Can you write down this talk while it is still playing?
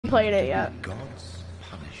played it yet. God's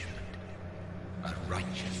punishment, a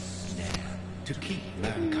righteous snare to keep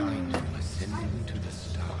mankind from ascending to the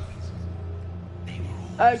stars. They were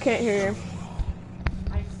all I can't hear you.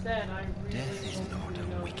 I said I really Death is not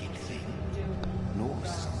a wicked thing, do. nor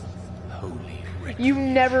some holy wreck. You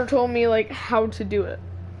never told me like how to do it.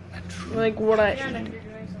 A true Like what Yeah, I. and if you're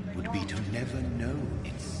doing something would be to never know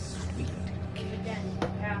its sweet kiss. again, you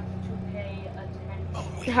have to pay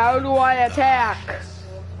attention. How do I attack?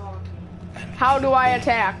 While talking. How do I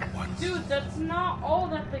attack? Dude, that's not all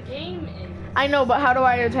that the game is. I know, but how do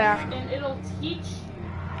I attack? And it'll teach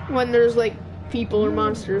you. When there's like people or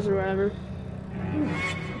monsters or whatever.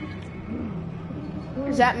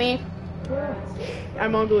 Is that me?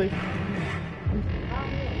 I'm ugly.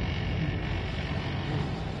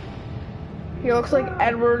 He looks like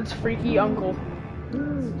Edward's freaky uncle.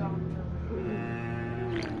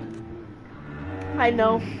 I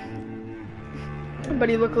know. But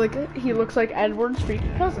he looks like Edward's freaky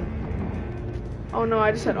cousin. Oh no,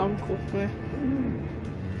 I just said uncle. Yeah.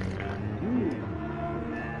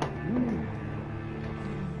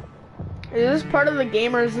 Is this part of the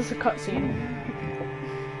game or is this a cutscene?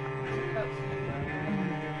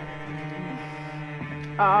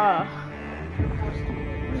 Ah.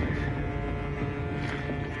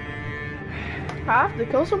 I have to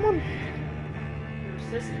kill someone? Your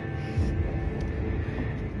sister.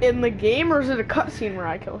 In the game, or is it a cutscene where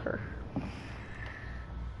I kill her?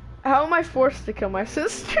 How am I forced to kill my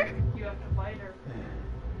sister? You have to bite her.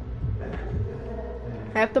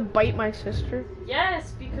 I have to bite my sister?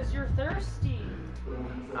 Yes, because you're thirsty.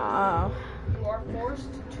 Ah. You are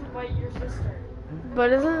forced to bite your sister.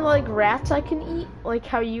 But isn't it like rats I can eat? Like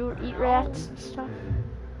how you eat rats and stuff?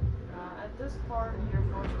 At this part, you're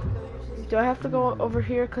forced to kill your sister. Do I have to go over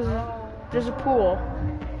here? Because Oh. there's a pool.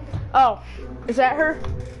 Oh, is that her?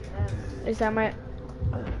 Yes. Is that my...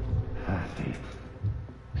 Thirsty.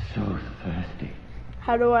 So thirsty.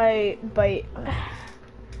 How do I bite?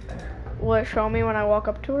 Will it show me when I walk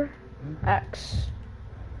up to her? X.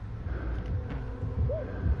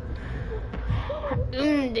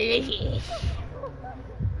 Delicious.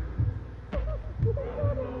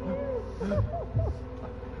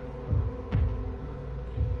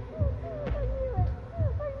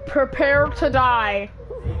 Prepare to die.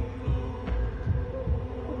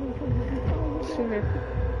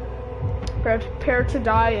 Prepare to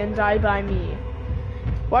die and die by me.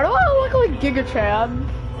 Why do I look like Giga Chad?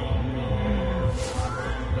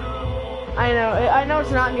 I know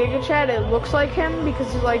it's not Giga Chad. It looks like him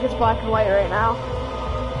because it's like it's black and white right now.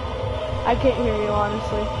 I can't hear you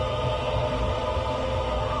honestly.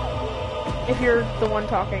 If you're the one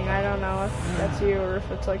talking, I don't know if that's you or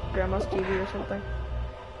if it's like Grandma's TV or something.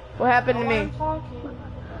 What happened to me? I'm talking.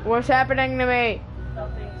 What's happening to me?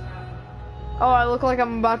 Nothing's happening. Oh, I look like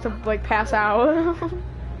I'm about to like pass out.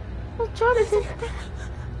 Oh, Jonathan,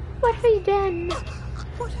 what have you done?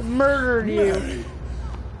 Murdered you. Mary.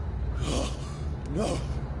 No.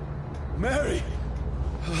 Mary.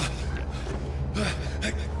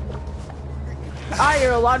 Ah,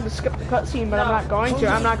 you're allowed to skip the cutscene, but I'm not going to.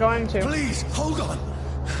 I'm not going to. Please, hold on.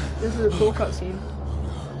 This is a cool cutscene.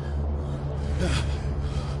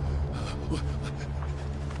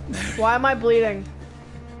 Why am I bleeding?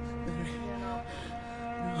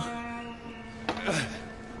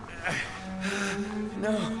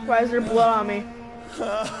 No. Why is there blood on me?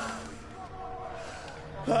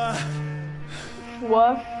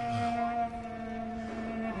 What?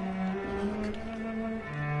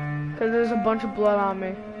 Because there's a bunch of blood on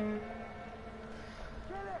me.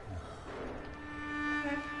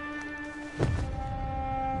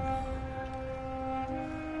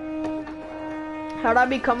 How'd I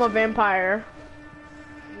become a vampire?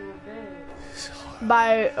 You were big.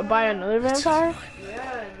 By another vampire?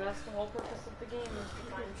 Yeah, and that's the whole purpose of the game is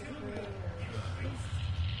to find your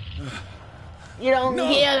creator. You don't No.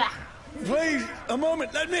 hear that? Please, a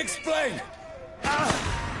moment. Let me explain.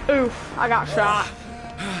 Oof, I got shot.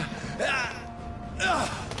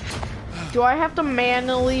 Do I have to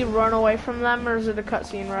manually run away from them, or is it a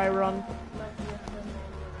cutscene where I run?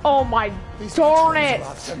 Oh my, darn it!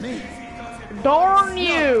 After me. Darn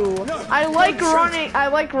you! No, I like don't shoot. running. I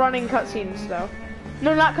like running cutscenes though.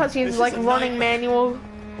 No, not cutscenes. This Like is a running nightmare. manual.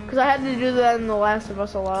 Because I had to do that in The Last of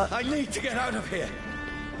Us a lot. I need to get out of here.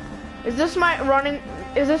 Is this my running?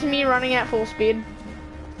 Is this me running at full speed?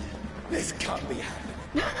 This can't be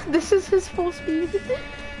happening. This is his full speed.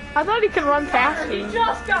 I thought he could run He faster.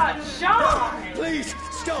 just got shot! Please,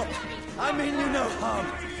 stop. I mean you no harm.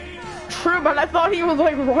 True, but I thought he would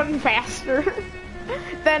like run faster.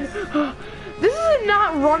 Then, this is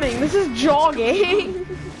not running. This is jogging.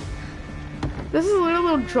 This is a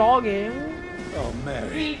little jogging. Oh, Mary.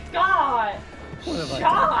 We got What have I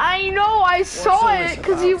shot. I know, I saw all it this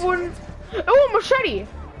because he about? wouldn't. Oh, a machete.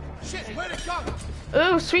 Shit, where'd it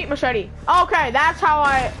go? Ooh, sweet machete. Okay, that's how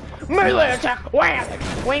I melee attack. Wham!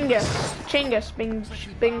 Wingus, Chingus,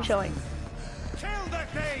 Bing chilling. Kill the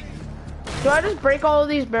thing! Do I just break all of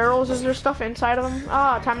these barrels? Is there stuff inside of them?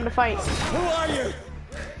 Ah, time to fight. Who are you?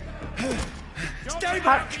 Stay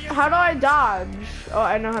back! How do I dodge? Oh,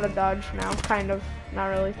 I know how to dodge now, kind of. Not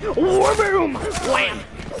really. Boom! Wham!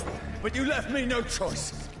 But you left me no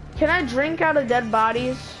choice. Can I drink out of dead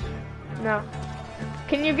bodies? No.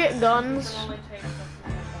 Can you get guns?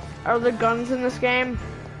 Are there guns in this game?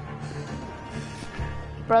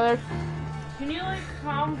 Brother? Can you like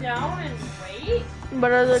calm down and wait?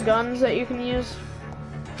 But are there guns that you can use?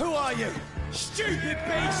 Who are you? Stupid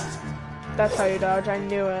beast! That's how you dodge. I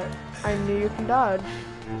knew it. I knew you can dodge.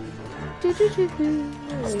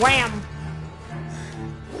 Wham!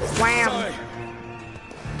 Wham! Sorry.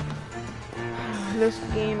 This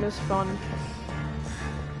game is fun.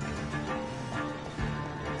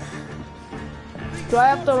 Do I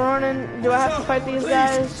have to run in? Do I have to fight these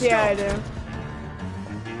guys? Yeah, I do.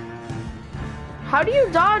 How do you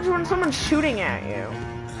dodge when someone's shooting at you?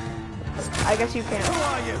 I guess you Who can.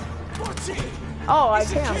 are you? What's it? Oh, I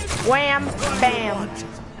can. Wham! Bam!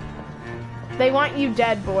 They want you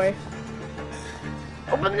dead, boy.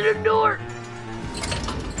 Open the door!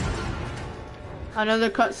 Another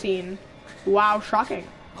cutscene. Wow, shocking.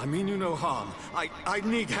 I mean you no harm. I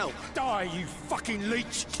need help. Die, you fucking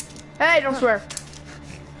leech! Hey, don't swear.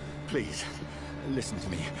 Please, listen to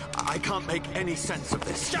me. I can't make any sense of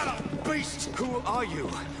this. Shut up, beast! Who are you?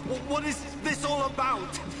 What is this all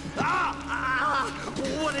about?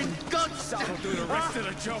 What in God's name? I'll do the rest of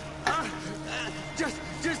the job.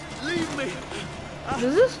 Just leave me.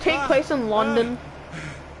 Does this take place in London?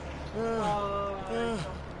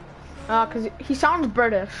 Cause he sounds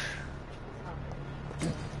British.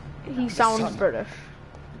 He sounds British.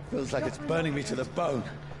 Feels like it's burning me to the bone.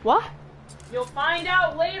 What? You'll find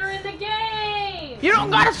out later in the game. You don't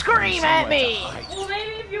gotta scream at me! Well,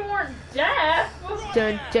 maybe if you weren't deaf.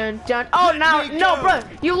 Dun dun dun. Oh, now, no, bro,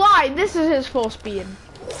 you lied. This is his full speed.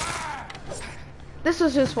 This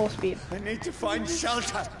is his full speed. I need to find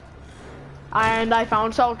shelter. And I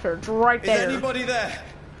found shelter. It's right Is there. anybody there?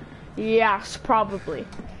 Yes, probably.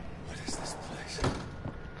 What is this place?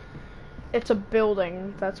 It's a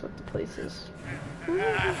building. That's what the place is.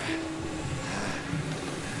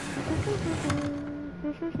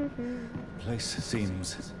 Place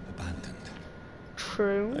seems abandoned.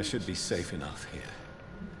 True. I should be safe enough here.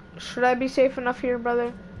 Should I be safe enough here,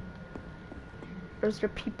 brother? Or is there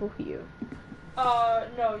people here?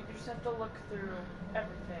 No, you just have to look through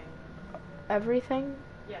everything. Everything?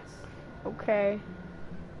 Yes. Okay.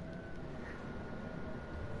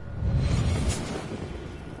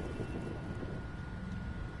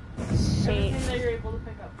 Everything that you're able to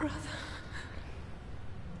pick up. Brother,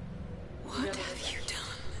 what have you done?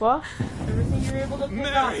 What? Everything you're able to pick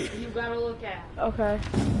Mary! up, you gotta look at. Okay.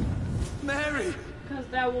 Mary! Because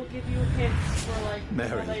that will give you hints for like people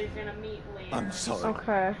Mary. that you're gonna meet later. I'm sorry.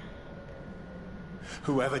 Okay.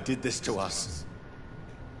 Whoever did this to us,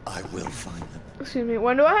 I will find them. Excuse me.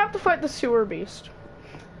 When do I have to fight the sewer beast?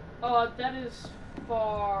 That is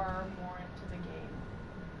far more into the game.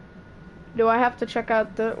 Do I have to check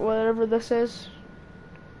out the whatever this is?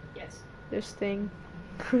 Yes. This thing.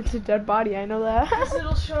 It's a dead body. I know that. Because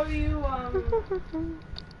it'll show you,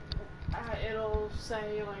 it'll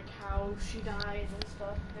say like how she died and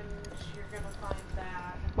stuff, and you're gonna find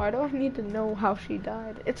that. Why do I need to know how she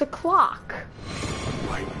died? It's a clock.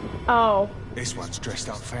 Wait, Oh. this one's dressed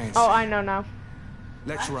up fancy. Oh, I know now.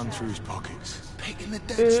 Let's run through his pockets. Picking the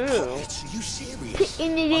Ew. dad's pockets? Are you serious?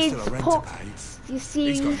 In I the still have rent pot. to pay. You He's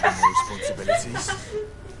see, got no more responsibilities.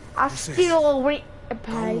 I still rent a Go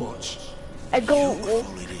pay. watch. I go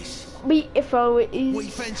Holidays. beautiful it We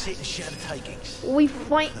is. fancy it in shadow takings. We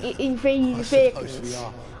fight it in vain vehicles.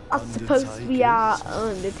 I suppose we are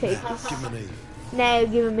undertakers. Give me Now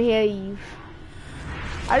give him heave.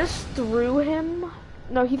 I just threw him.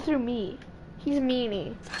 No, he threw me. He's a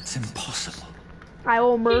meanie. That's impossible. I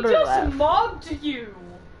will He murder just that. mobbed you.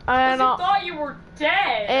 And He I'll, thought you were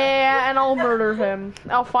dead. and I'll murder him.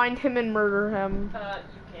 I'll find him and murder him. You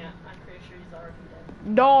can't. I'm pretty sure he's already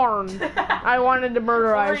Darn. dead. I wanted to Or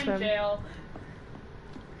murderize in him. jail.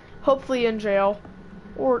 Hopefully in jail.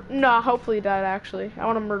 Or, no, hopefully dead actually. I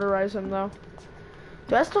want to murderize him though.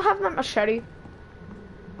 Do I still have that machete?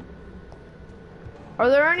 Are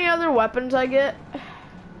there any other weapons I get?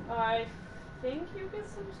 I think you get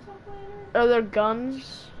some stuff later. Are there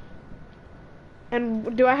guns?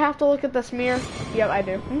 And do I have to look at this mirror? Yep, I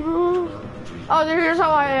do. Oh, here's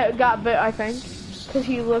how I got bit, I think. Because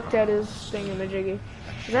he looked at his thingamajiggy.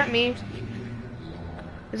 Is that me?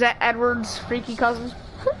 Is that Edward's freaky cousin?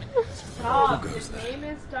 Stop. His name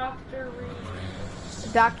is Dr.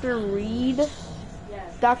 Reed. Dr. Reed?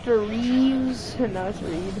 Yes. Dr. Reeves? No, it's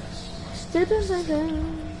Reed.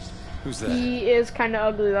 Who's there? He is kind of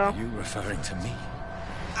ugly, though. Are you referring to me?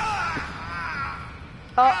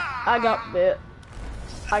 Oh, I got bit.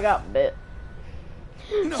 I got bit.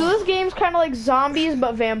 No. So this game's kind of like zombies,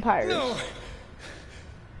 but vampires. No.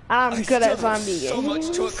 I'm good at zombie games. So much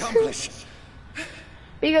to accomplish.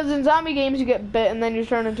 Because in zombie games you get bit and then you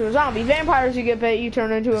turn into a zombie. Vampires, you get bit, you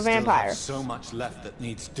turn into a vampire. So much left that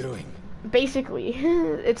needs doing. Basically,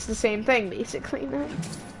 it's the same thing. Basically.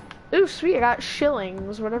 Ooh, sweet! I got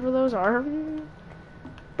shillings, whatever those are.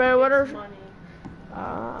 But what are? Money.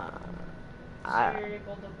 So you're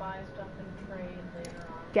able to buy stuff and trade later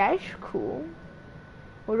on. That's cool.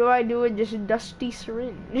 What do I do with this dusty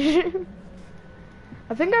syringe?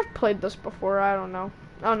 I think I've played this before. I don't know.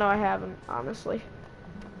 Oh no, I haven't. Honestly.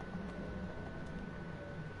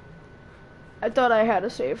 I thought I had a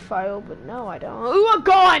save file, but no, I don't. Ooh, a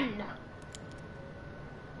gun!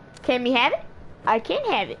 Can we have it? I can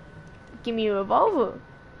have it. Give me a revolver.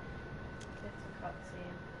 It's a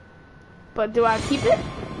cutscene. But do I keep it?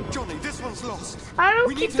 Johnny, this one's lost. I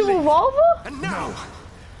don't keep the revolver? And now,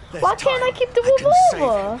 why can't I keep the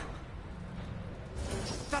revolver?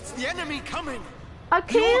 That's the enemy coming. I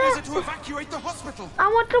The orders can't. are to evacuate the hospital. I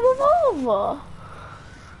want the revolver.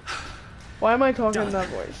 Why am I talking in that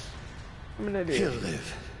voice? I'm gonna do He'll it.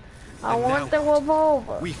 live. I And want now the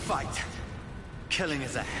revolver. We fight. Killing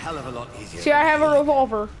is a hell of a lot easier. See, I have a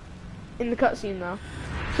revolver in the cutscene though.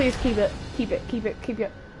 Please keep it. Keep it. Keep it. Keep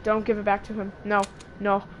it. Don't give it back to him. No.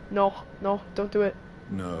 No. No. No. Don't do it.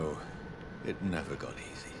 No, it never got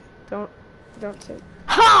easy. Don't say it.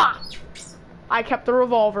 Ha! I kept the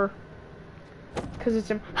revolver. Cause it's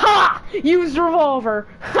him. Ha! Use the revolver.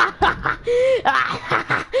 Ha!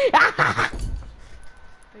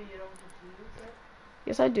 But you don't get to use it?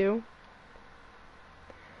 Yes, I do.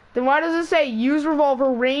 Then why does it say use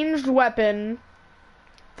revolver, ranged weapon,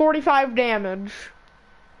 45 damage?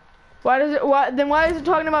 Why does it? Then why is it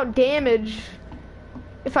talking about damage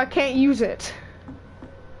if I can't use it?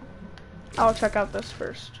 I'll check out this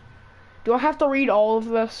first. Do I have to read all of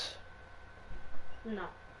this? No.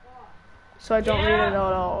 So I don't read it at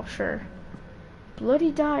all. Sure.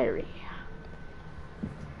 Bloody diary.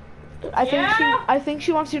 I think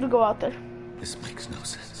she wants you to go out there. This makes no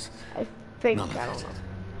sense. I think None of I don't it. know.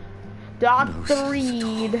 Dr. No sense at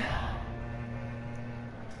Reed.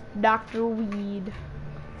 Dr. Reed.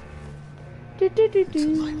 Do, do, do, It's a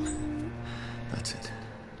do. line. That's it.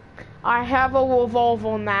 I have a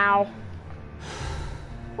revolver now.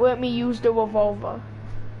 Let me use the revolver.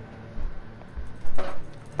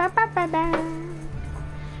 Ba, ba, ba, ba.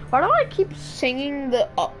 Why do I keep singing the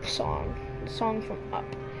Up song? The song from Up.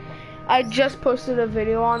 I just posted a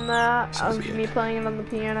video on that So of weird. me playing it on the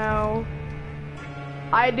piano.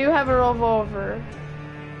 I do have a revolver.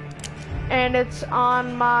 And it's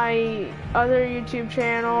on my other YouTube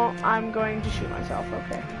channel. I'm going to shoot myself,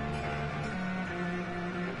 okay.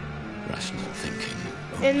 Rational thinking.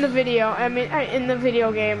 In the video, I mean, in the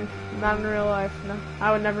video game, not in real life. No,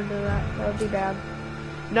 I would never do that. That would be bad.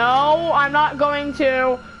 No, I'm not going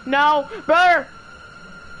to. No, brother,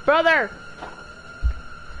 brother,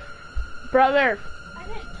 brother, I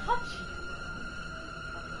didn't touch you.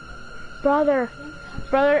 brother,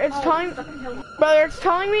 brother. It's telling, brother. It's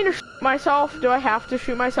telling me to shoot myself. Do I have to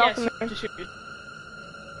shoot myself? Yes, you have to shoot you.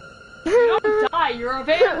 You don't die, you're a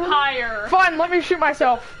vampire! Fine, let me shoot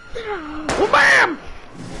myself. Bam!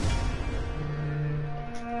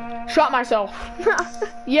 Shot myself.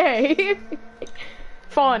 Yay.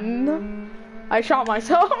 Fun. I shot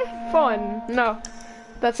myself. Fun. No,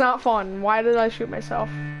 that's not fun. Why did I shoot myself?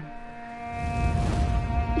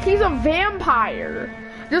 He's a vampire.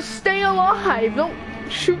 Just stay alive. Don't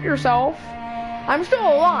shoot yourself. I'm still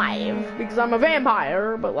alive because I'm a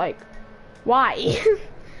vampire, but like, why?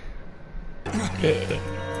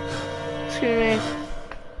 Excuse me.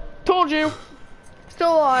 Told you.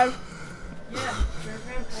 Still alive. Yeah, you're a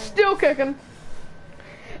vampire. Still kicking.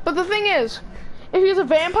 But the thing is, if he's a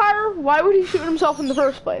vampire, why would he shoot himself in the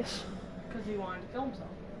first place? Because he wanted to kill himself.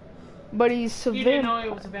 But he's a He didn't know vampire.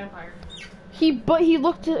 he was a vampire. But he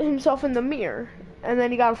looked at himself in the mirror, and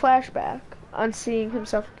then he got a flashback on seeing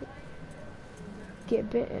himself get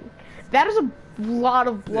bitten. That is a lot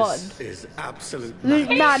of blood. This is absolute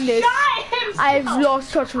Madness. Shot himself! I've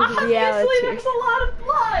lost touch with reality. Obviously, there's a lot of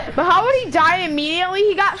blood! But how would he die immediately?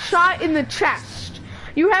 He got shot in the chest.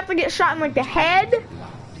 You have to get shot in like the head,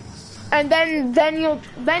 and then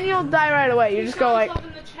you'll die right away. You just go like. In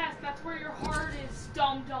the chest. That's where your heart is,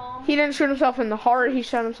 dum dum. He didn't shoot himself in the heart. He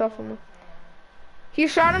shot himself in the. He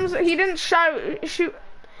shot him. He didn't shoot.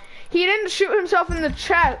 He didn't shoot himself in the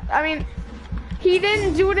chest. I mean, he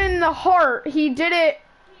didn't do it in the heart. He did it.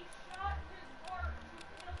 He shot his heart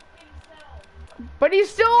to kill himself. But he's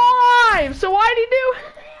still alive. So why did he do?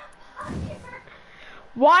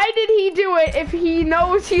 Why did he do it if he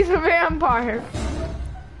knows he's a vampire?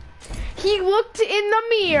 He looked in the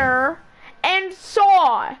mirror and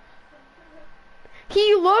saw.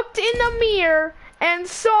 He looked in the mirror and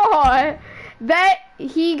saw that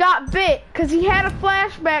he got bit because he had a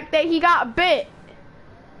flashback that he got bit.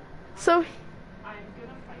 So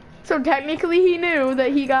technically he knew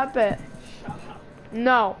that he got bit.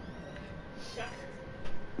 No.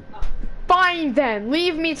 Fine then,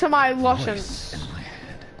 leave me to my luscience. Voice in my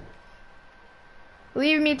head.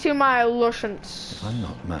 Leave me to my luscience. If I'm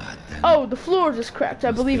not mad, then Oh, the floor just cracked.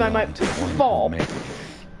 I believe I might fall.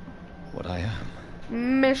 What I am.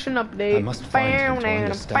 Mission update. I must find him to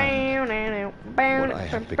understand what I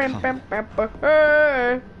have become.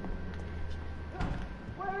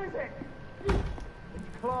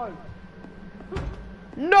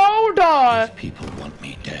 No, dog. These people want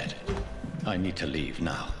me dead. I need to leave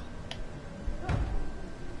now.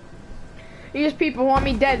 These people want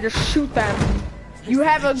me dead. Just shoot them. You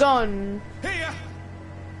have a gun.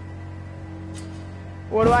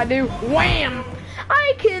 What do I do? Wham!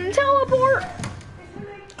 I can teleport.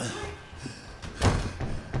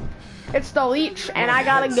 It's the leech, and I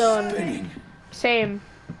got a gun. Same.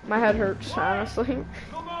 My head hurts, honestly.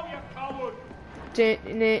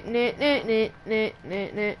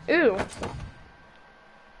 Ooh.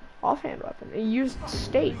 Offhand weapon. I used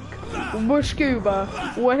steak. Scuba.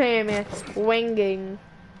 What hammer? Winging.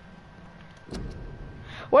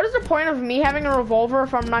 What is the point of me having a revolver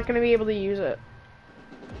if I'm not going to be able to use it?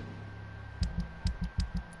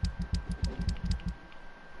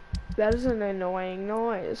 That is an annoying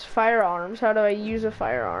noise. Firearms. How do I use a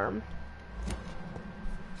firearm?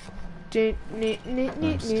 I'm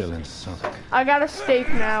still in Southwark. I got a steak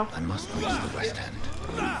now. I must reach the West End.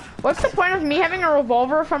 What's the point of me having a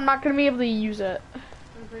revolver if I'm not going to be able to use it?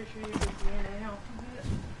 I'm pretty sure you could DNA help.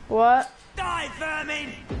 What? Die, vermin!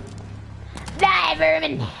 Die,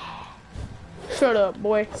 vermin! Shut up,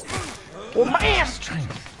 boy. Well, bam!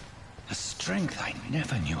 A strength I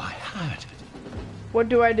never knew I had. What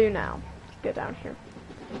do I do now? Get down here.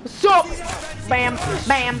 So, bam,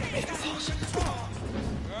 bam.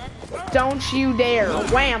 Don't you dare.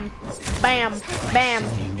 Wham, bam, bam.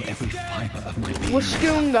 Knew every fiber of my being.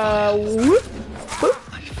 Washunga. Whoop, whoop.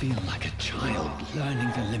 I feel like a child learning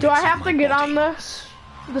the limits Do I of have my to get body. on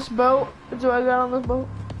this boat? Do I get on this boat?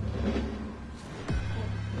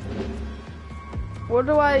 What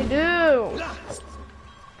do I do?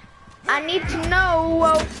 I need to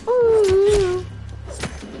know. Ooh.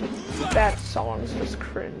 That song's just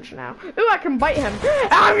cringe now. Ooh, I can bite him.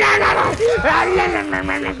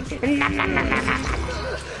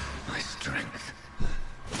 My strength.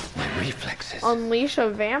 My reflexes. Unleash a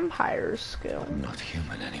vampire skill. I'm not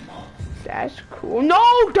human anymore. That's cool.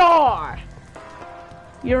 No, dog!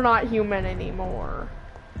 You're not human anymore.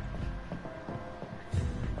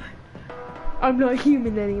 I'm not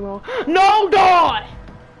human anymore. No, dog!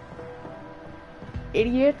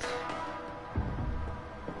 Idiot.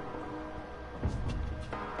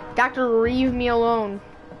 Doctor, leave me alone.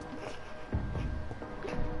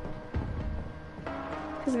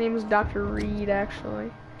 His name is Dr. Reed,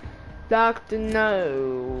 actually. Doctor,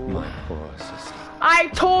 no. My poor sister. I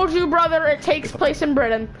told you, brother, it takes place in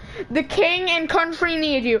Britain. The king and country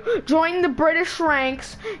need you. Join the British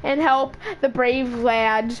ranks and help the brave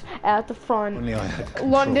lads at the front. Only I had control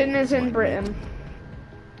London is of in my Britain.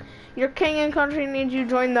 Your king and country need you.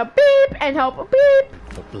 Join the beep and help beep. will.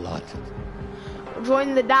 For blood.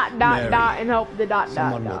 Join the dot dot Mary, dot and help the dot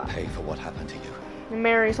Someone dot will dot. pay for what happened to you.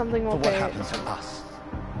 Mary, something will For what pay. happened to us.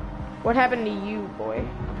 What happened to you, boy?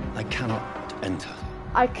 I cannot enter.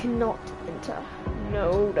 I cannot enter.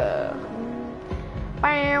 No, duh.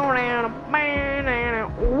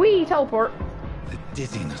 We teleport. The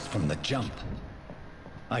dizziness from the jump.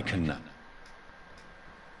 I can.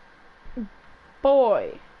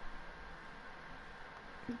 Boy.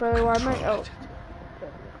 But why am I? control Oh,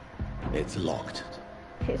 it. It's locked.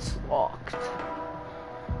 it's locked.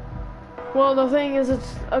 Well, the thing is,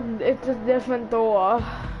 it's a different door.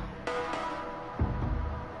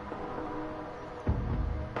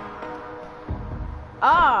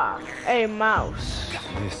 Ah, a mouse.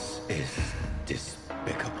 This is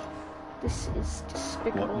despicable. This is disgusting.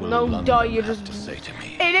 despicable. What will No, London duh, you have just. to say to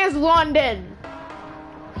me? It is London!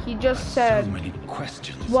 He just said, So many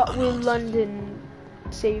questions. what will unanswered. London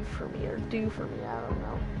save for me or do for me? I don't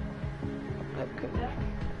know. Okay.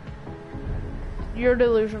 You're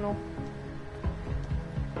delusional.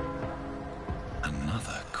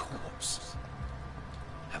 Another corpse.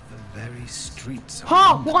 Have the very streets of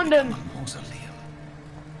Ha! London London! become a mausoleum?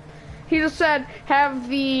 He just said, have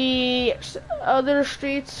the other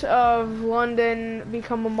streets of London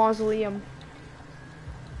become a mausoleum.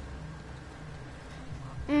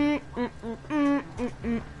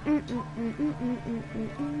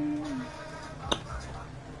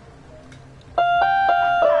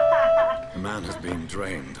 The man has been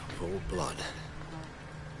drained of all blood,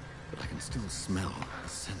 but I can still smell the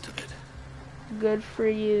scent of it. Good for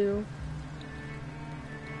you.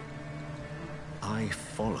 I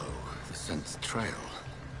follow the scent's trail.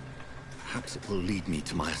 Perhaps it will lead me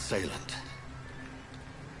to my assailant.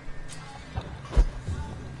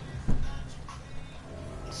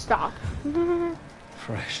 Stop.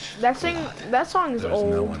 Fresh. That song is There is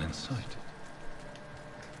no old. one in sight.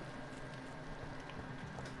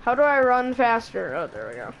 How do I run faster? Oh, there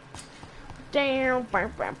we go. Down,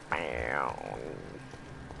 bam, bam, bam.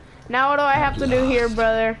 Now what do I have to do here,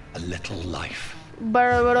 brother? A little life.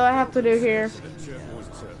 Brother, what do I have to do here?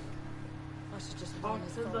 Talk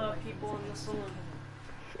to the people in the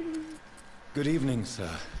saloon. Good evening, sir.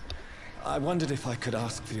 I wondered if I could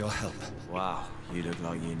ask for your help. Wow, you look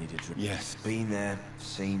like you need a drink. Yes. Been there,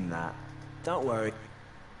 seen that. Don't worry.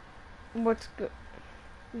 What's good?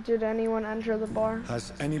 Did anyone enter the bar?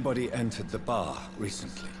 Has anybody entered the bar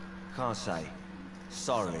recently? Can't say.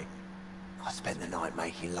 Sorry. I spent the night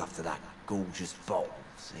making love to that gorgeous bottle,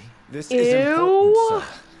 see? This Ew. is important, sir.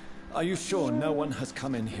 Are you sure no one has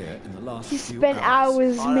come in here in the last He few spent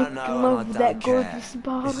hours I don't making know and love I with don't that care. gorgeous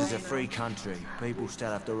bottle. This is a free country. People still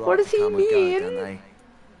have the right What does to he come and go, mean? don't they?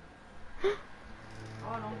 Oh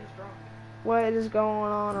no, he's drunk. What is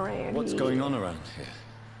going on around What's here? going on around here?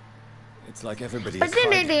 It's like everybody is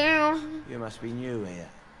Ba-ding, hiding. ding. You must be new here.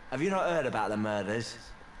 Have you not heard about the murders?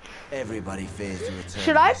 Everybody fears to return.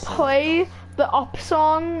 Should I play the up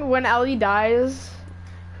song when Ellie dies?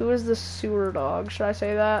 Who is the sewer dog? Should I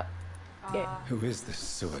say that? Who is this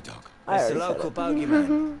sewer dog? I It's the already said local it.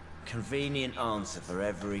 bogeyman. Convenient answer for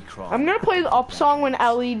every crime. I'm gonna play the up song when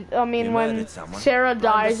Ellie, when murdered someone. Sarah I'm the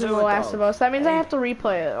dies in The sewer Last dog. of Us. That means I Hey. have to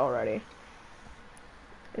replay it already.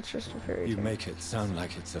 It's just a fairy You tale. make it sound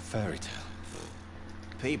like it's a fairy tale.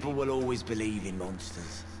 People will always believe in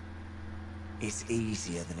monsters. It's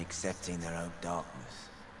easier than accepting their own darkness.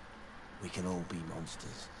 We can all be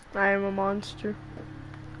monsters. I am a monster.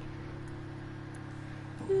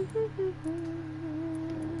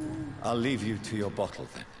 I'll leave you to your bottle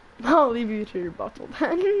then. I'll leave you to your bottle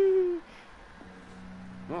then.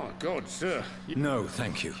 Oh, God, sir. No,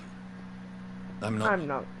 thank you. I'm I'm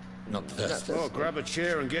not. thirsty. Oh, grab a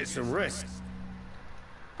chair and get some rest.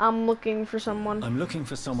 I'm looking for someone. I'm looking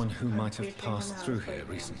for someone who might have passed through here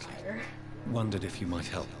recently. Wondered if you might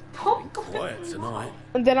help. Quiet tonight.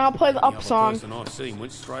 And then I'll play the The up other song. person I've seen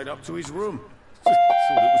went straight up to his room. Thought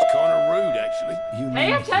it was kind of rude, actually. You Pay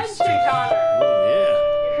mean attention, Connor!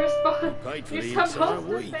 Well, You're supposed, Paid for you're the entire supposed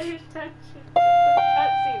to week. pay attention to the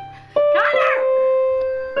cutscene. Connor!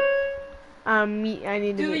 I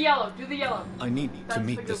need to Do the get... yellow, do the yellow. I need That's to the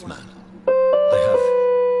meet good this one. man. I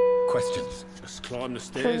have questions. yeah. Just climb the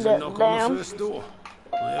stairs Turn and that knock on down. the first door.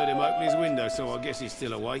 I heard him open his window, so I guess he's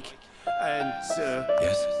still awake. And, sir,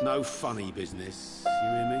 Yes? no funny business. You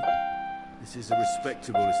hear me? This is a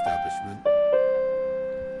respectable establishment.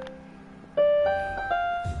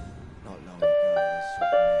 Not long ago, this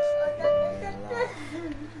sort of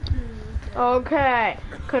mess. Okay.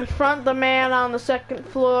 Confront the man on the second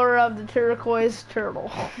floor of the turquoise turtle.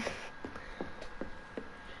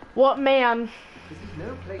 What man?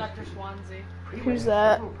 Dr. Swansea. Who's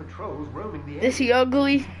that? Is he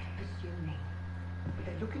ugly?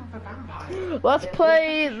 Let's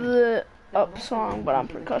play the up song, but on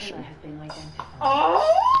percussion.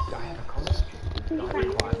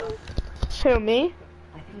 Who, me?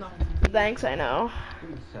 No. Thanks, I know.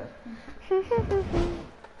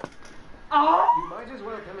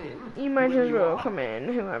 You might as well come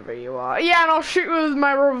in, whoever you are. Yeah, and I'll shoot you with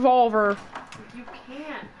my revolver. You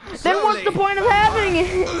can't. Then what's the point of having it?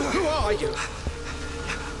 Who are you?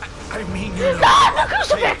 I mean, you Ah, the the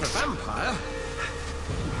crucifix! vampire.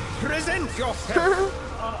 Present yourself.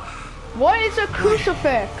 What is a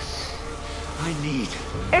crucifix? I need.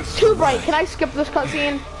 It's too bright. Can I skip this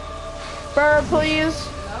cutscene? Bird, please.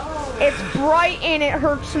 It's bright and it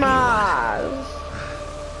hurts my eyes.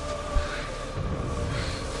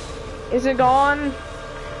 Is it gone?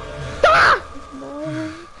 Ah!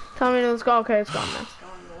 Tell me it's gone. Okay, it's gone now. It's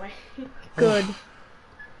going away. Good.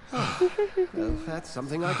 Well, that's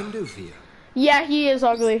something I can do for you. Yeah, he is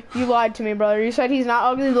ugly. You lied to me, brother. You said he's not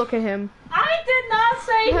ugly. Look at him. I did not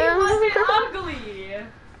say he wasn't ugly.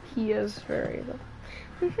 He is very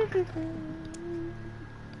ugly.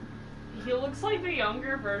 He looks like the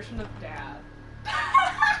younger version of Dad.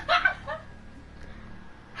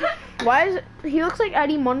 Why is it, he looks like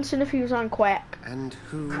Eddie Munson if he was on Quack. And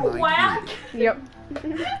who might Quack. you Yep.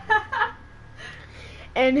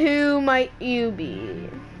 And who might you be?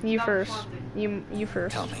 You Not first. Swansea. You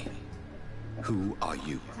first. Tell me, who are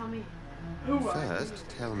you? Tell me. Who be? are you? First,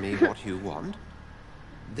 tell me what you want.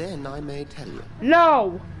 Then I may tell you.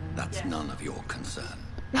 No. That's Yes. none of your concern.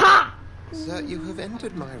 Ha! Sir, you have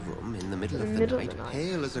entered my room in the middle of the Middle of night, the night.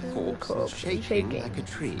 pale as a corpse and Corpse and shaking shaking. like a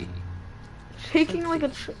tree. Shaking like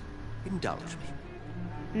a Indulge me.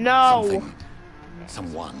 No.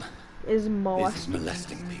 Someone Is is molesting.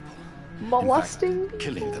 molesting people. Molesting? In fact,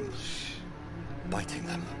 killing them. Biting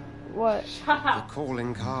them. What? The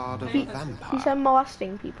calling card of a He vampire. said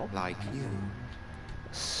molesting people. Like you.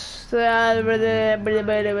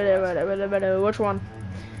 Which one?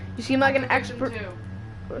 You seem like an expert.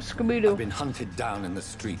 I've Scooby-Doo. been hunted down in the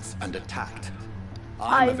streets and attacked.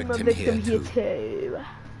 I'm a victim, here too. too.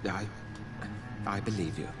 I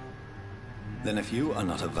believe you. Then if you are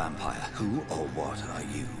not a vampire, who or what are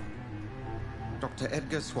you? Dr.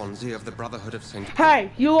 Edgar Swansea of the Brotherhood of St.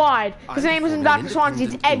 Hey, you lied. His I'm name isn't performing Dr. Swansea,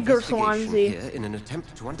 it's independent Edgar investigation Swansea. Here in an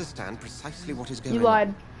attempt to understand precisely what is going You on.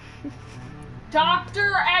 lied.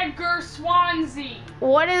 Dr. Edgar Swansea.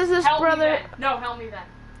 What is this, Help brother? me then. No, help me then.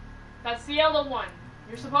 That's the yellow one.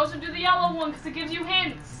 You're supposed to do the yellow one because it gives you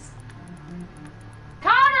hints.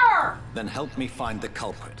 Connor! Then help me find the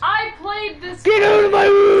culprit. I played this. Get out of my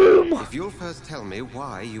room! If you'll first tell me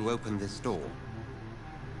why you opened this door.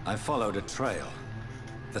 I followed a trail.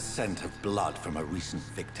 The scent of blood from a recent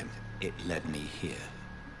victim. It led me here.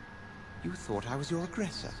 You thought I was your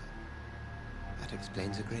aggressor. That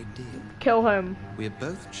explains a great deal. Kill him. We're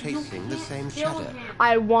both chasing the same Kill shadow. him.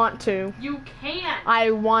 I want to. You can't. I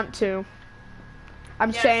want to. I'm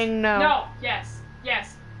Yes. saying no. No. Yes.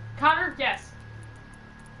 Yes. Connor. Yes.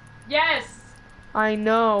 Yes. I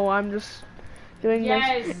know. I'm just doing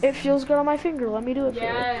Yes. this. It feels good on my finger. Let me do it for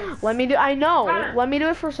Yes. you. Let me do. I know. Connor. Let me do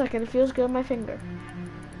it for a second. It feels good on my finger.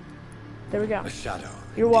 There we go. A shadow.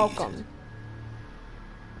 You're indeed. welcome.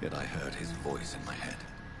 Yet I heard his voice in my head.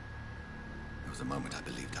 There was a moment I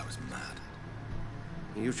believed I was mad.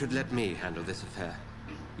 You should let me handle this affair.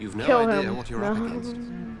 You've no Kill idea him. what you're No. up against.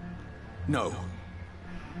 No.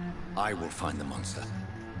 I will find the monster.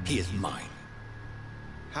 He is mine.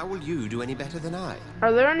 How will you do any better than I?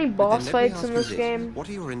 Are there any Then boss let me fights ask in you this this. game? What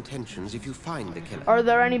are your intentions if you find the killer? Are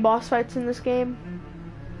there any boss fights in this game?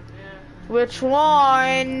 Which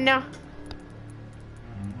one?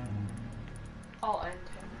 I'll end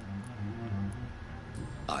him.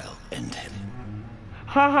 I'll end him.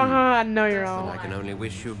 Ha ha ha! No, you're Then I wrong. can only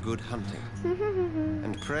wish you good hunting.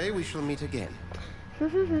 And pray we shall meet again.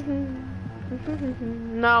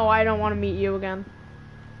 No, I don't want to meet you again.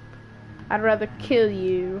 I'd rather kill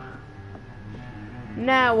you.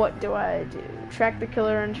 Now what do I do? Track the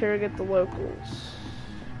killer and interrogate the locals.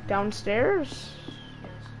 Downstairs?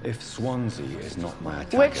 If Swansea is not my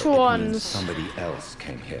attacker, Which it ones? means somebody else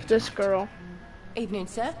came here. This tonight. girl. Evening,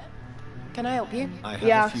 sir. Can I help you? I have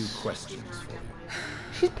Yes. a few questions for you.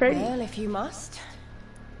 She's pretty. Well, if you must.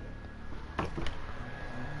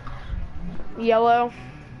 Yellow.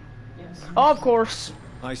 Yes. Oh, of course.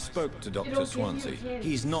 I spoke to Dr. don't Swansea. give me hints.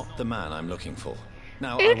 He's not the man I'm looking for.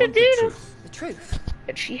 Now, I want the truth. The truth?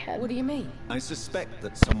 That she had. What do you mean? I suspect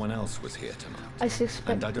that someone else was here tonight. I suspect.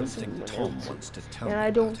 And I don't this think is Tom weird. wants to tell And me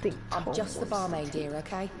I don't about think it. I'm Tom just the was- barmaid here,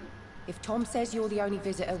 okay? If Tom says you're the only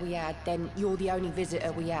visitor we had, then you're the only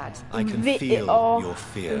visitor we had. I can Vi- feel oh, your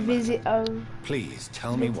fear. man. Visit. Oh. Please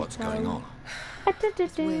tell me what's going on.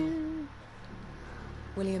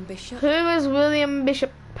 William Bishop? Who is William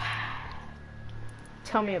Bishop?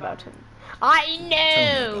 Tell me about him. I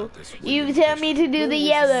know. about this You William tell me to do Will the was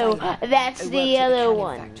yellow. sailor That's who the worked at yellow canning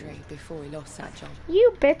one. factory before he lost that job.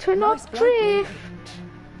 You better Nice not bloke, really. drift.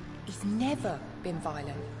 He's never been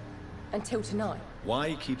violent. Until tonight.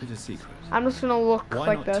 Why keep it a secret? I'm just gonna look Why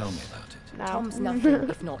like not this. tell me about it? Now. Tom's nothing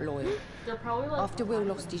if not loyal. They're probably like. After Will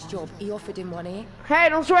lost his job, he offered him one ear. Hey,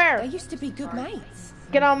 don't They swear. used to be good mates.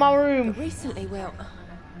 Get out of my room. Recently, well,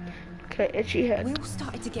 Okay, itchy head. Will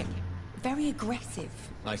started to get very aggressive.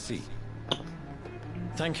 I see.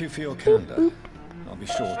 Thank you for your candor. I'll be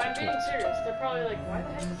sure I'm to being talk. serious. They're probably like, why the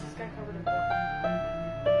heck is this guy covered in blood?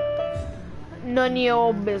 None of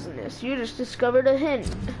your business. You just discovered a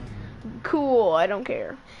hint. cool. I don't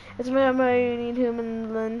care. It's my I need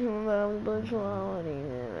human lend human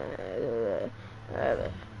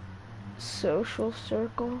social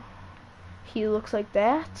circle. He looks like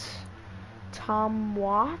that. Tom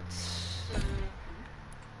Watts.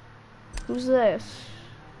 Who's this?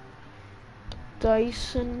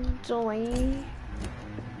 Dyson Delaney.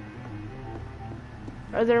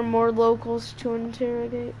 Are there more locals to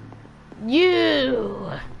interrogate?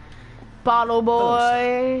 You! Bottle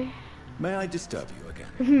boy. May I disturb you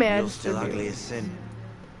again? Man, You're still ugly as sin.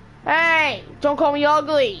 hey! Don't call me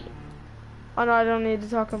ugly! Oh no, I don't need to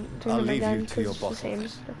talk to I'll him leave again. you to your 'cause it's the bottle same then.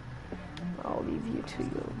 stuff. I'll leave you to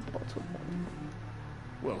your bottle.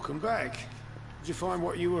 Welcome back. Did you find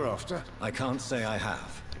what you were after? I can't say I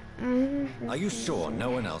have. Mm-hmm. Are you sure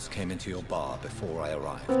no one else came into your bar before I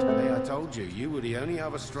arrived? Hey, I told you, you were the only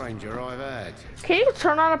other stranger I've had. Can you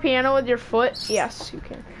turn on a piano with your foot? Yes, you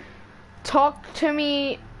can. Talk to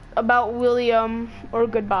me about William or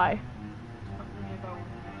goodbye.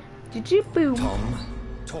 Did you boom? Tom,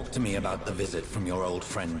 talk to me about the visit from your old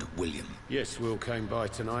friend, William. Yes, Will came by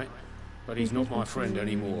tonight, but he's not my friend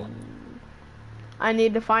anymore. I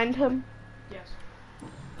need to find him. Yes.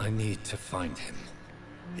 I need to find him.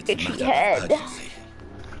 It's Itchy a matter head. of urgency.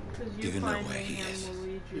 'Cause Do you know finding where he him is? will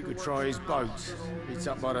lead You to could what's try his going boat. on. It's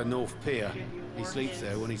up by the North Pier. He sleeps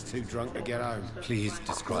there when he's too drunk to get home. Please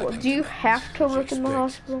describe Well, him. do you to me. have to work in the expect?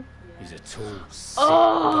 hospital? He's a tall, sick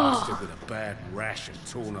Oh! bastard with a bad rash and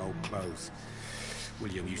torn old clothes.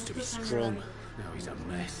 William used to be strong. Now he's a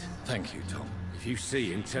mess. Thank you, Tom. If you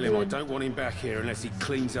see him, tell him I don't want him back here unless he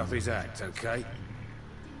cleans up his act, okay?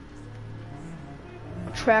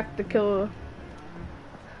 Track the killer.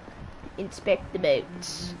 Inspect the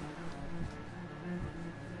boats.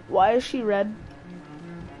 Why is she red?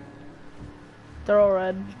 They're all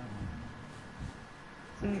red.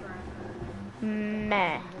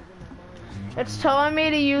 Meh. It's telling me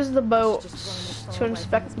to use the boats to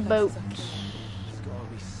inspect the boats.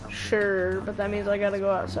 Sure, but that means I gotta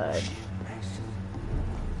go outside.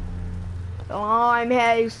 Oh, I'm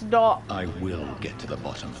hazed up. I will get to the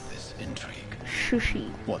bottom of this intrigue. Shushy.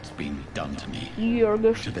 What's been done to me, You're to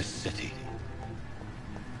gushy. this city.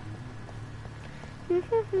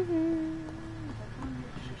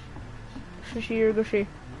 Shushy, you're gushy.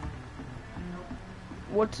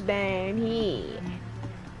 What's down here?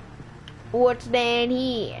 What's down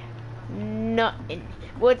here? Nothing.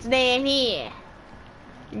 What's down here?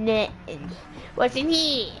 Nothing. What's in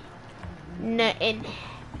here? Nothing.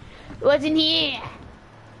 What's in here?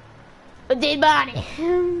 A dead body.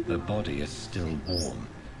 The body is still warm.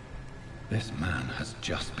 This man has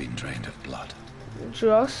just been drained of blood.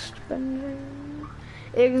 Just been.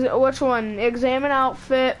 Which one? Examine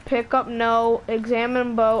outfit, pick up note,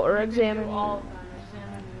 examine boat, or examine. Do all of them.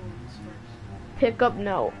 Examine wounds first. Pick up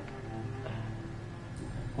note.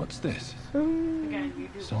 What's this? Again, you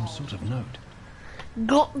do Some all. sort of note.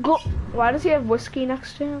 Go, go. Why does he have whiskey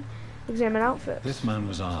next to him? Examine outfit. This man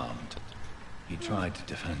was armed. He tried to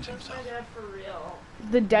defend himself. My dad for real.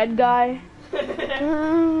 The dead guy.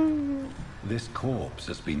 This corpse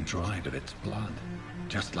has been dried of its blood,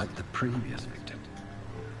 just like the previous victim.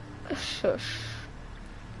 Shush.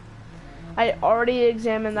 I already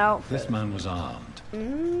examined the outfit. This man was armed.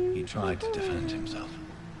 He tried to defend himself.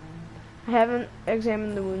 I haven't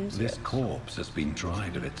examined the wounds This yet. corpse has been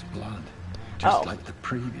dried of its blood, just Oh. like the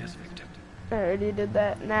previous victim. I already did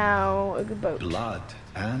that. Now a boat. Blood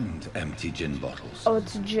and empty gin bottles. Oh,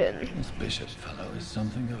 it's gin. This bishop fellow is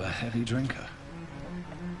something of a heavy drinker.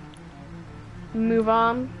 Move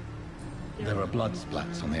on. There are blood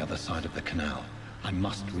splats on the other side of the canal. I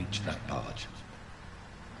must reach that barge.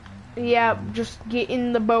 Yeah, just get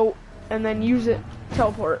in the boat and then use it.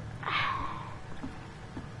 Teleport.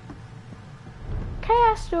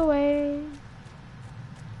 Castaway.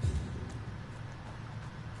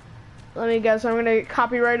 Let me guess, I'm gonna get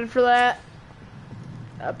copyrighted for that.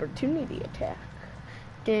 Opportunity attack.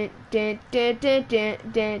 Dun, dun, dun, dun, dun,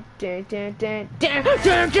 dun, dun, dun, dun, dun, dun,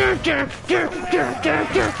 dun, dun, dun, dun, dun,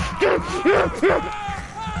 dun, dun.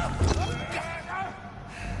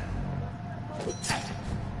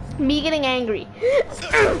 Me getting angry.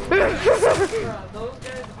 Bruh, those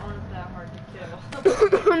guys aren't that hard to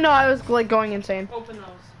kill. No, I was like going insane. Open those.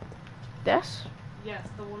 This? Yes,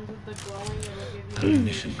 the ones with the glowing, it'll give you.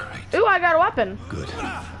 Ammunition crate. Ooh, I got a weapon. Good.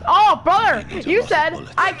 Oh, brother, Need a you lot of said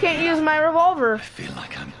bullets. I can't use my revolver, I feel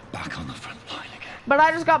like I'm back on the front line again. but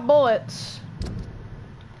I just got bullets.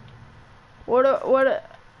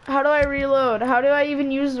 How do I reload? How do I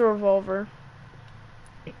even use the revolver?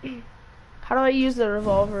 How do I use the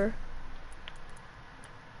revolver?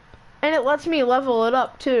 And it lets me level it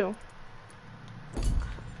up too.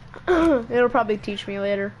 It'll probably teach me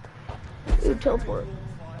later. Ooh, teleport.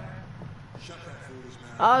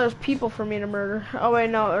 Oh, there's people for me to murder. Oh wait,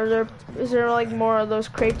 no. Is there like more of those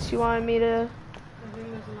crates you wanted me to? I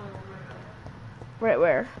think there's another one Right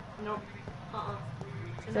where? Nope.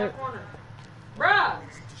 In that corner. Bruh!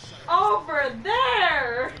 Over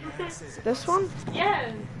there! This one?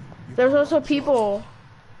 Yes! There's also people.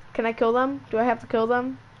 Can I kill them? Do I have to kill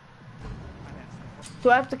them?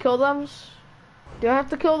 Do I have to kill them? Do I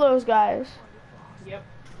have to kill those guys? Yep.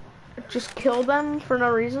 Just kill them for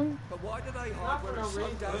no reason? Not for no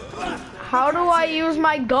reason. How do I use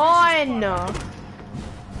my gun?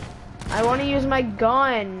 I want to use my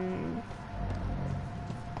gun.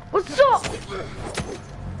 What's up? And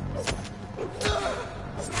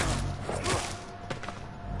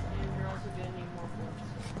you're also gonna need more bullets.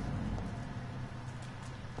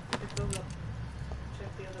 It goes up.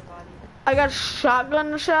 Check the other body. I got a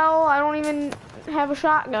shotgun shell. I don't even have a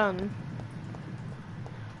shotgun.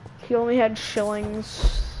 He only had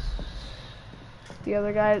shillings. The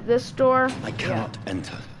other guy at this door. I cannot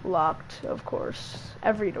enter. Locked, of course.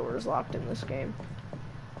 Every door is locked in this game.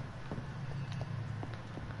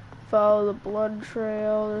 Follow the blood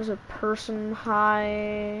trail. There's a person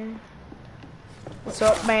high. What's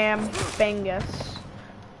up, ma'am? Bangus.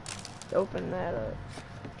 Open that up.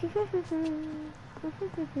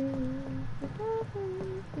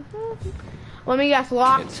 Let me guess,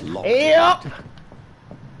 locked? It's locked. Yep.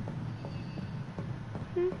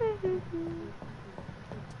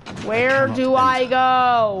 Where do I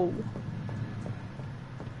go?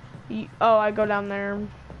 Oh, I go down there.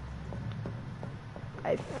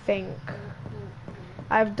 I think.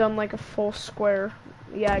 I've done like a full square.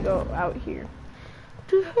 Yeah, I go out here.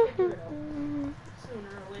 Sooner or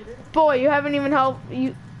later. Boy, you haven't even helped.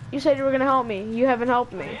 You said you were gonna help me. You haven't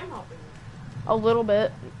helped I me. am helping you. A little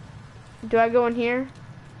bit. Do I go in here?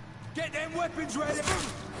 Get them weapons ready.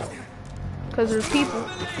 Because there's people.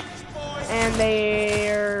 And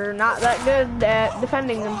they're not that good at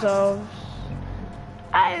defending themselves.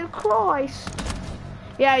 Oh, Christ.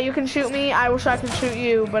 Yeah, you can shoot me. I wish I could shoot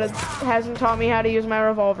you, but it hasn't taught me how to use my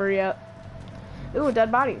revolver yet. Ooh, a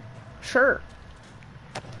dead body. Sure.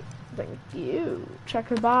 Thank you. Check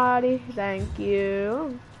the body. Thank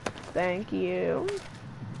you. Thank you.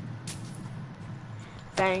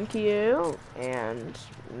 Thank you. And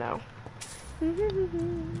no.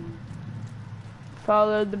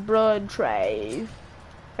 Followed the blood trail.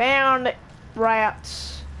 Found it.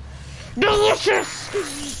 Rats. Delicious!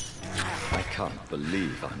 I can't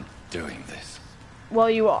believe I'm doing this. Well,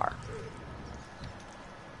 you are.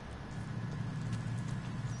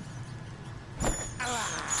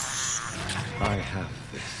 I have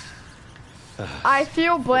this. I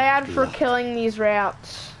feel bad for killing these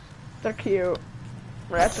rats. They're cute.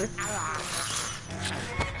 Rats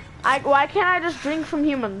are. Why can't I just drink from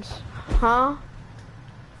humans? Huh?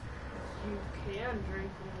 You can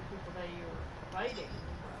drink from the people that you were fighting.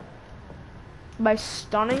 By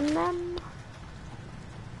stunning them?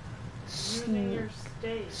 Using your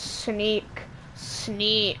stage. Sneak.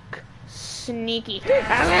 Sneaky.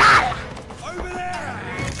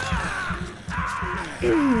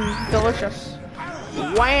 Delicious.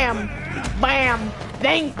 Wham! Bam!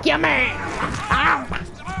 Thank you, man! Ow.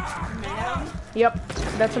 Yep,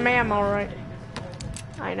 that's a ma'am, alright.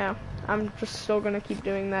 I know. I'm just still gonna keep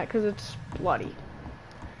doing that because it's bloody.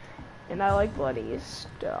 And I like bloody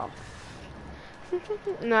stuff.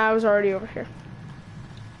 No, I was already over here.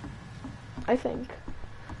 I think.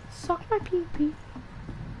 Suck my pee-pee.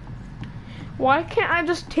 Why can't I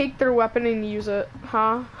just take their weapon and use it?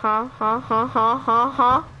 Huh?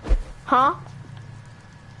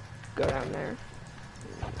 Go down there.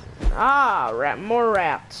 Ah, more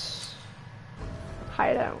rats.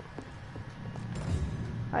 Hide out.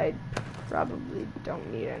 I probably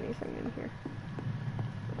don't need anything in here.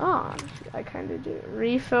 Ah, I kinda do.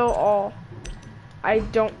 Refill all. I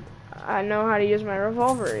don't know how to use my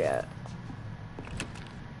revolver yet.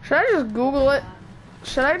 Should I just Google it?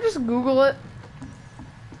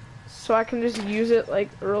 So I can just use it like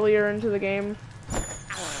earlier into the game?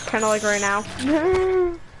 Kinda like right now.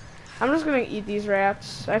 I'm just gonna eat these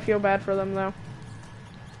rats. I feel bad for them though.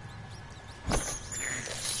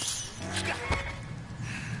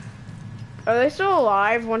 Are they still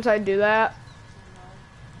alive once I do that?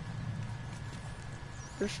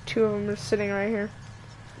 There's two of them just sitting right here.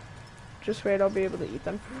 Just wait, I'll be able to eat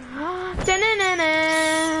them.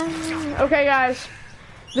 Okay, guys.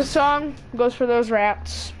 This song goes for those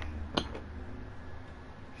rats.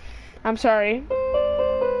 I'm sorry.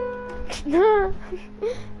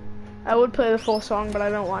 I would play the full song, but I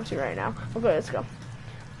don't want to right now. Okay, let's go.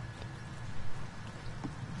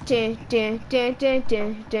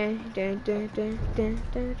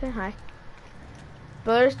 Hi.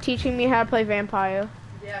 Brother's teaching me how to play Vampire.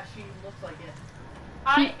 Yeah, she looks like it.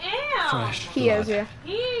 I am! Fresh He blood. is, yeah.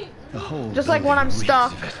 He... The whole Just like when building I'm reeks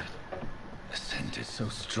stuck. of it. The scent is so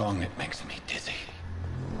strong it makes me dizzy.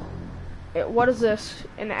 What is this?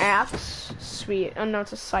 An axe? Sweet. Oh no,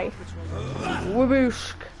 it's a scythe.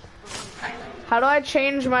 Waboosh. How do I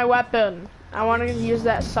change my weapon? I want to use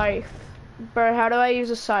that scythe. But how do I use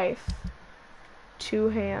a scythe? Two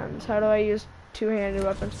hands. How do I use two-handed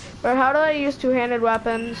weapons? But how do I use two-handed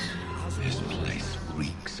weapons? This place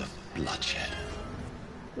reeks of bloodshed.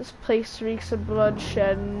 This place reeks of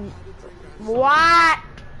bloodshed. What?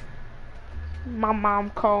 Mama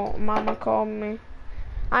called me.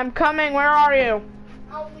 I'm coming. Where are you?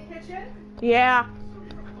 Out in the kitchen? Yeah.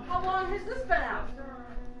 How long has this been out?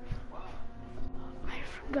 I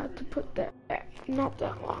forgot to put that back. Not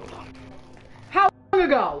that long ago. How long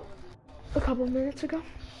ago? A couple minutes ago.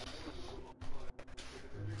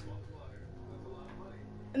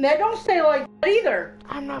 And they don't stay like that either.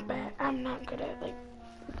 I'm not bad. I'm not good at like.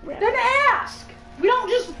 Then ask! We don't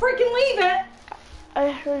just freaking leave it! I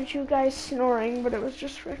heard you guys snoring, but it was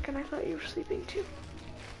just Rick, and I thought you were sleeping too.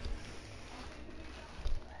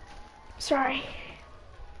 Sorry.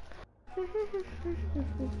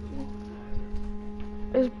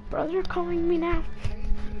 Is brother calling me now?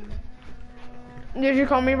 Did you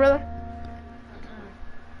call me, brother?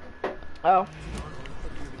 Oh.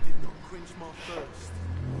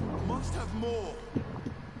 Must have more.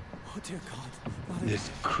 Oh dear God. This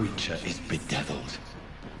creature is bedeviled.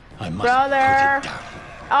 I must Brother. put it down.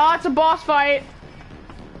 Oh, it's a boss fight.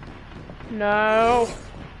 No.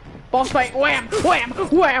 Boss fight. Wham! Wham!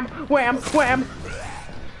 Wham! Wham! Wham!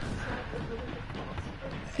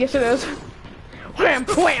 Yes, it is. Wham!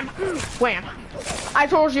 Wham! Wham! I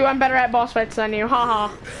told you I'm better at boss fights than you.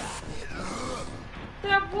 Haha.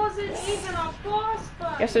 That wasn't even a boss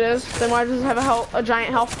fight! Yes, it is. Then why does it have a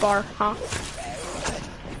giant health bar? Huh?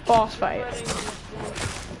 Boss fight.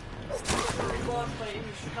 Boss fight,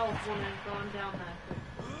 his health wouldn't have gone down that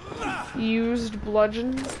quick. Used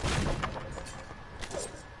bludgeon.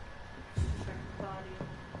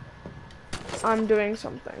 I'm doing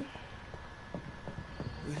something.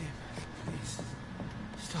 William, please.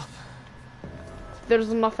 Stop. There's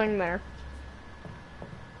nothing there.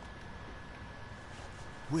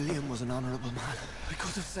 William was an honorable man. I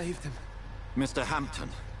could have saved him. Mr. Hampton,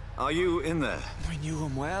 are you in there? I knew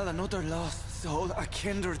him well, another lost soul, a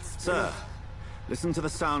kindred spirit. Sir, listen to the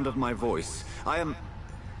sound of my voice. I'm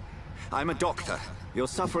a doctor. You're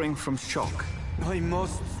suffering from shock. I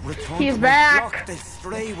must return He's to my back. flock. They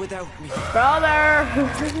stray without me. Brother!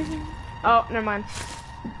 Oh, never mind.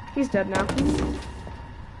 He's dead now.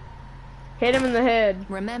 Hit him in the head.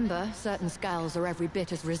 Remember, certain skulls are every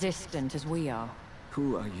bit as resistant as we are.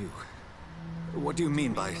 Who are you? What do you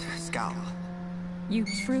mean by scowl? You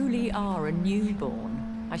truly are a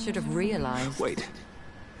newborn. I should have realized. Wait.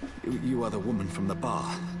 You are the woman from the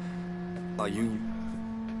bar. Are you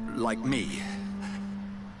like me?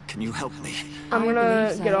 Can you help me? I'm I gonna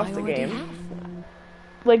believe so. get off I the already game. have.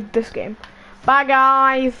 Like this game. Bye,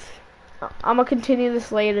 guys. I'm gonna continue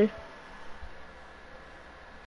this later.